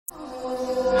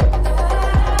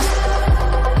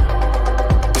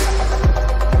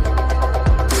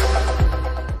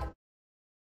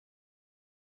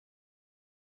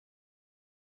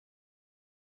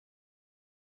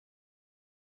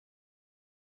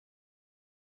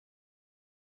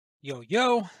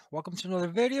Yo, welcome to another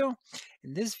video.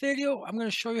 In this video, I'm going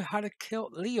to show you how to kill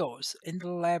Leos in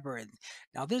the labyrinth.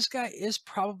 Now, this guy is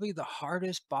probably the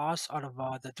hardest boss out of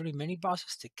the three mini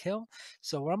bosses to kill.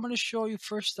 So what I'm going to show you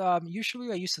first,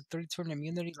 usually I use the 3-turn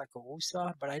immunity like a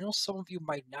Wusa, but I know some of you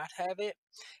might not have it.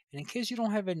 And in case you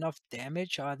don't have enough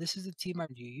damage, this is the team I'm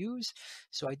going to use.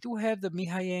 So I do have the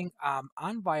Mihayang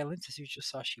on violence, as you just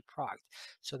saw she procced.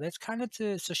 So that's kind of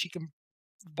so she can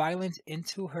violence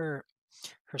into her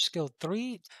skill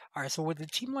 3. All right, so with a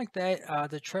team like that,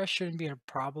 the trash shouldn't be a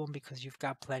problem because you've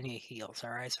got plenty of heals.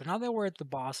 All right, so now that we're at the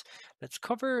boss, let's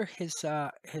cover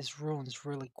his runes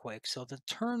really quick. So the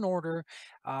turn order,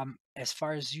 as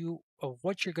far as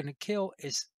what you're gonna kill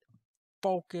is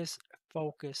focus,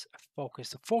 focus,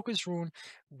 focus. The focus rune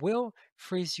will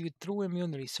freeze you through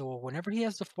immunity. So whenever he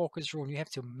has the focus rune, you have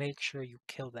to make sure you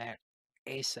kill that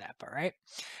ASAP. All right.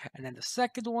 And then the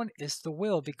second one is the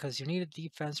will because you need a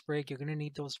defense break. You're going to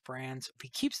need those brands. If he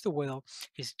keeps the will,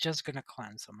 he's just going to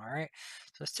cleanse them. All right.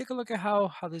 So let's take a look at how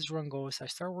this run goes. I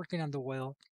start working on the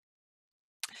will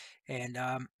and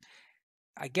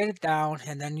I get it down.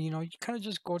 And then, you kind of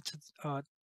just go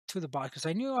to the boss because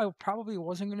I knew I probably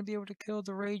wasn't going to be able to kill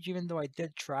the rage, even though I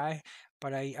did try.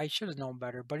 But I should have known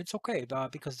better. But it's okay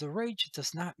because the rage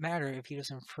does not matter if he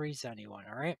doesn't freeze anyone.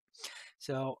 All right.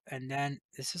 So, and then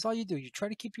this is all you do. You try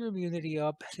to keep your immunity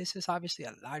up. This is obviously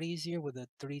a lot easier with a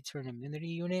 3-turn immunity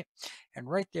unit. And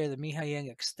right there, the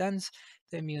Mihayang extends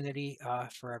the immunity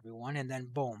for everyone. And then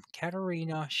boom,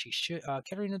 Katarina,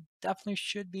 Katarina definitely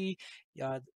should be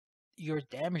uh, your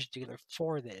damage dealer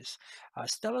for this.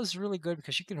 Stella's really good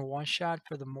because she can one-shot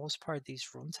for the most part these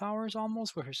rune towers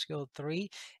almost with her skill 3,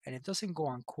 and it doesn't go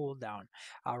on cooldown.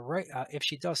 If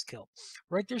she does kill.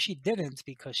 Right there, she didn't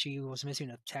because she was missing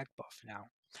an attack buff now.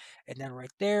 And then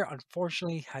right there,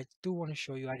 unfortunately, I do want to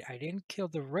show you, I didn't kill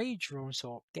the rage rune,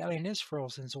 so Galleon is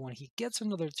frozen. So when he gets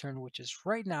another turn, which is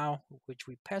right now, which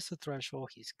we passed the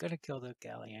threshold, he's gonna kill the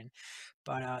Galleon.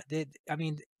 But I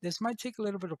mean, this might take a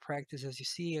little bit of practice. As you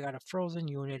see, I got a frozen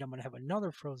unit. I'm gonna have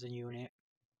another frozen unit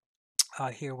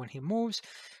here when he moves,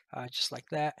 just like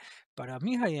that. But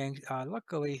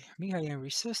luckily, Mihayang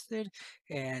resisted,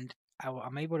 and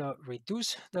I'm able to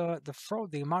reduce the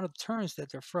amount of turns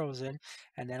that they're frozen,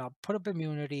 and then I'll put up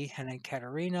immunity, and then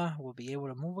Katarina will be able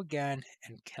to move again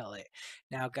and kill it.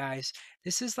 Now, guys,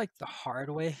 this is like the hard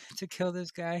way to kill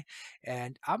this guy,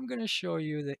 and I'm gonna show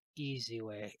you the easy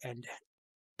way. And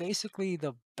basically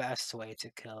the best way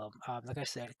to kill him. Like I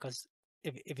said, because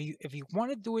if you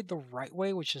want to do it the right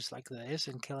way, which is like this,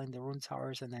 and killing the rune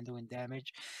towers and then doing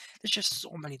damage, there's just so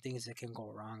many things that can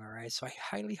go wrong. All right, so I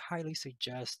highly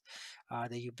suggest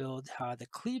that you build the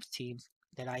cleave team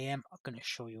that I am going to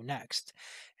show you next.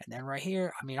 And then right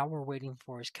here, I mean, all we're waiting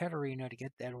for is Katarina to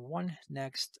get that one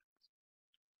next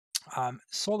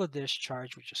solar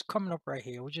discharge, which is coming up right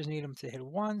here. We just need him to hit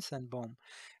once, and boom,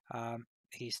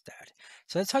 he's dead.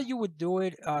 So that's how you would do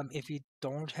it. If you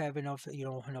don't have enough,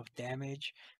 enough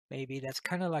damage, maybe that's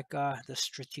kind of like the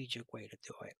strategic way to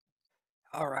do it.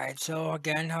 All right, so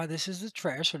again, this is the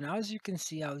trash. So now, as you can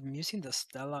see, I'm using the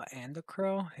Stella and the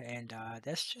Crow, and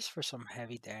that's just for some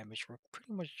heavy damage. We're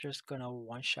pretty much just gonna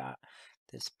one-shot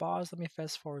this boss. Let me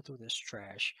fast forward through this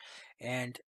trash,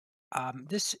 and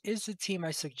this is the team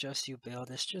I suggest you build.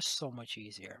 It's just so much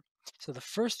easier. So the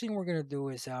first thing we're gonna do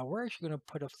is we're actually gonna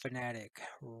put a Fanatic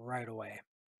right away,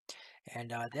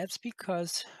 and that's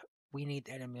because we need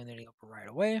that immunity up right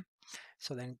away.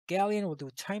 So then Galleon will do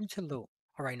time to loot.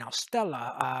 All right, now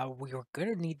Stella, we are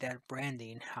gonna need that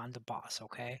branding on the boss,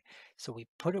 okay? So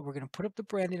we're gonna put up the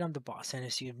branding on the boss, and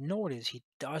as you've noticed, he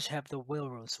does have the will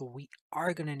rune, so we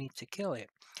are gonna need to kill it,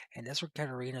 and that's where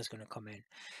Katarina is gonna come in.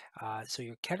 So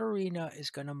your Katarina is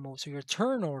gonna move. So your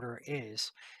turn order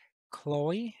is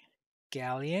Chloe,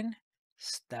 Galleon,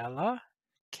 Stella,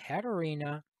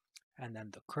 Katarina, and then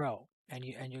the Crow, and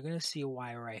you're gonna see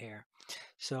why right here.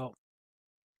 So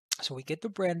we get the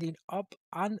branding up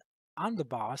on the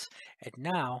boss, and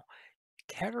now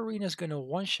Katarina's gonna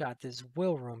one shot this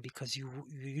will room because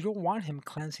you don't want him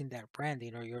cleansing that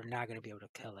branding or you're not gonna be able to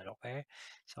kill it. Okay,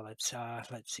 so let's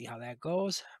see how that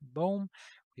goes. Boom,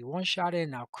 we one shot it.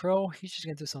 Now Crow, he's just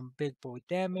gonna do some big boy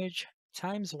damage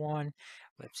times one.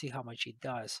 Let's see how much he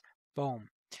does. Boom.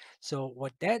 So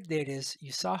what that did is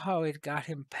you saw how it got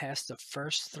him past the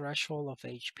first threshold of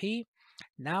HP.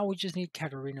 Now we just need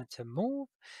Katarina to move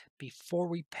before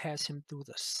we pass him through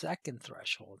the second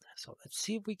threshold. So let's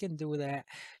see if we can do that.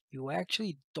 You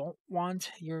actually don't want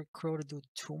your Crow to do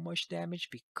too much damage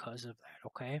because of that,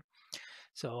 okay?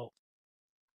 So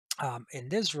In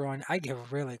this run, I get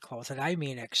really close, and I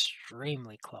mean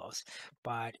extremely close.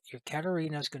 But your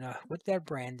Katarina's gonna, with that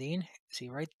branding, see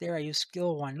right there, I use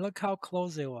skill one. Look how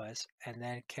close it was. And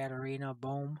then Katarina,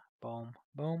 boom, boom,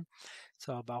 boom.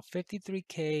 So about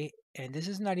 53k, and this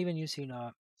is not even using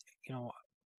you know,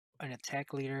 an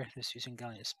attack leader. This is using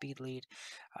Galleon speed lead.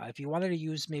 If you wanted to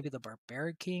use maybe the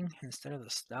Barbaric King instead of the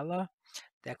Stella,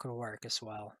 that could work as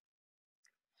well.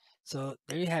 So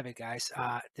there you have it, guys.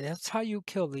 That's how you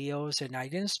kill Leos, and I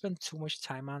didn't spend too much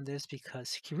time on this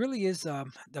because he really is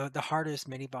the hardest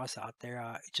mini boss out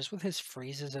there. Just with his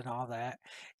freezes and all that,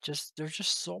 just there's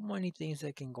just so many things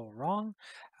that can go wrong.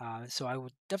 So I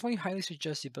would definitely highly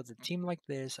suggest you build a team like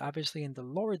this. Obviously, in the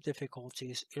lower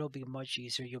difficulties, it'll be much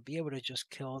easier. You'll be able to just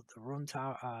kill the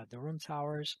rune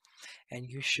towers, and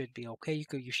you should be okay.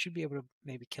 You should be able to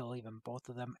maybe kill even both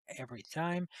of them every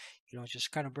time.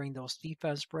 Just kind of bring those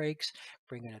defense breaks,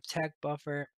 bring an attack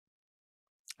buffer,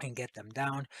 and get them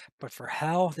down. But for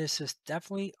hell, this is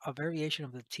definitely a variation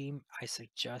of the team I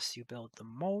suggest you build the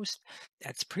most.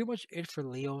 That's pretty much it for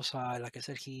Leo's. Like I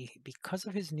said, he because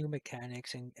of his new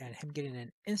mechanics and him getting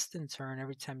an instant turn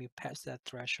every time you pass that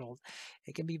threshold,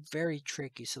 it can be very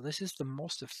tricky. So this is the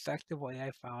most effective way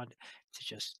I found to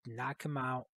just knock him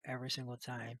out every single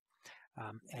time,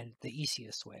 and the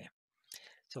easiest way.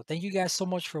 So thank you guys so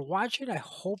much for watching. I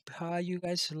hope you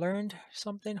guys learned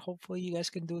something. Hopefully you guys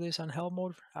can do this on hell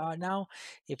mode now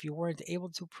if you weren't able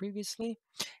to previously.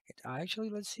 Actually,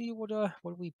 let's see what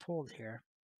we pulled here.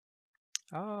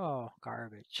 Oh,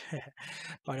 garbage.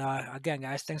 But again,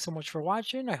 guys, thanks so much for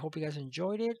watching. I hope you guys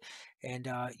enjoyed it. And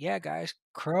yeah, guys,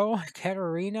 Crow,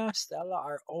 Katarina, Stella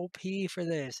are OP for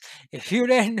this. If you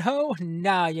didn't know,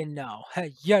 now you know.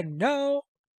 You know.